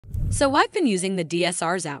So I've been using the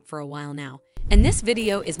DSers app for a while now, and this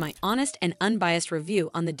video is my honest and unbiased review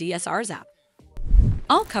on the DSers app.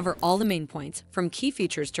 I'll cover all the main points, from key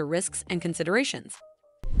features to risks and considerations.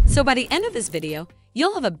 So by the end of this video,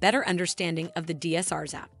 you'll have a better understanding of the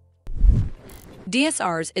DSers app.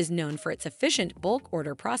 DSers is known for its efficient bulk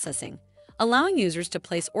order processing, allowing users to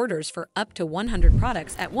place orders for up to 100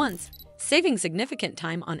 products at once, saving significant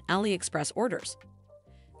time on AliExpress orders.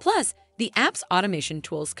 Plus, the app's automation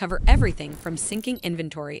tools cover everything from syncing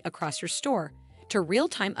inventory across your store to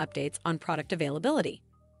real-time updates on product availability.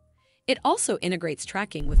 It also integrates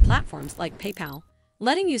tracking with platforms like PayPal,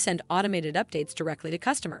 letting you send automated updates directly to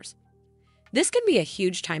customers. This can be a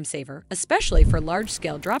huge time saver, especially for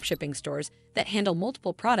large-scale dropshipping stores that handle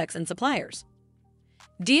multiple products and suppliers.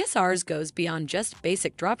 DSers goes beyond just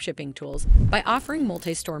basic dropshipping tools by offering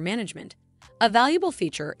multi-store management, a valuable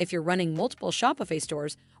feature if you're running multiple Shopify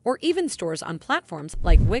stores or even stores on platforms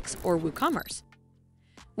like Wix or WooCommerce.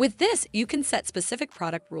 With this, you can set specific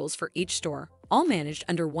product rules for each store, all managed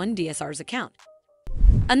under one DSers account.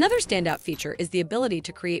 Another standout feature is the ability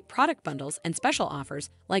to create product bundles and special offers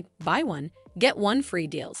like buy one, get one free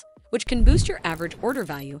deals, which can boost your average order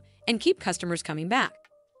value and keep customers coming back.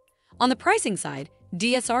 On the pricing side,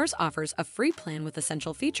 DSers offers a free plan with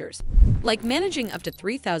essential features, like managing up to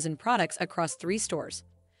 3,000 products across 3 stores.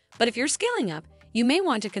 But if you're scaling up, you may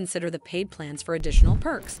want to consider the paid plans for additional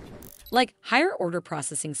perks, like higher order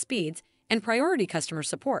processing speeds and priority customer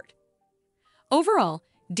support. Overall,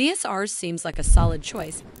 DSers seems like a solid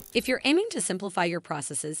choice if you're aiming to simplify your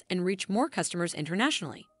processes and reach more customers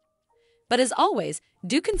internationally. But as always,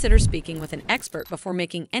 do consider speaking with an expert before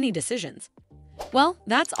making any decisions. Well,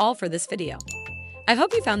 that's all for this video. I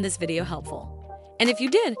hope you found this video helpful. And if you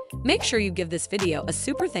did, make sure you give this video a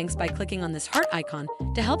super thanks by clicking on this heart icon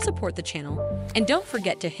to help support the channel, and don't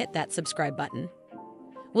forget to hit that subscribe button.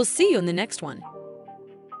 We'll see you in the next one.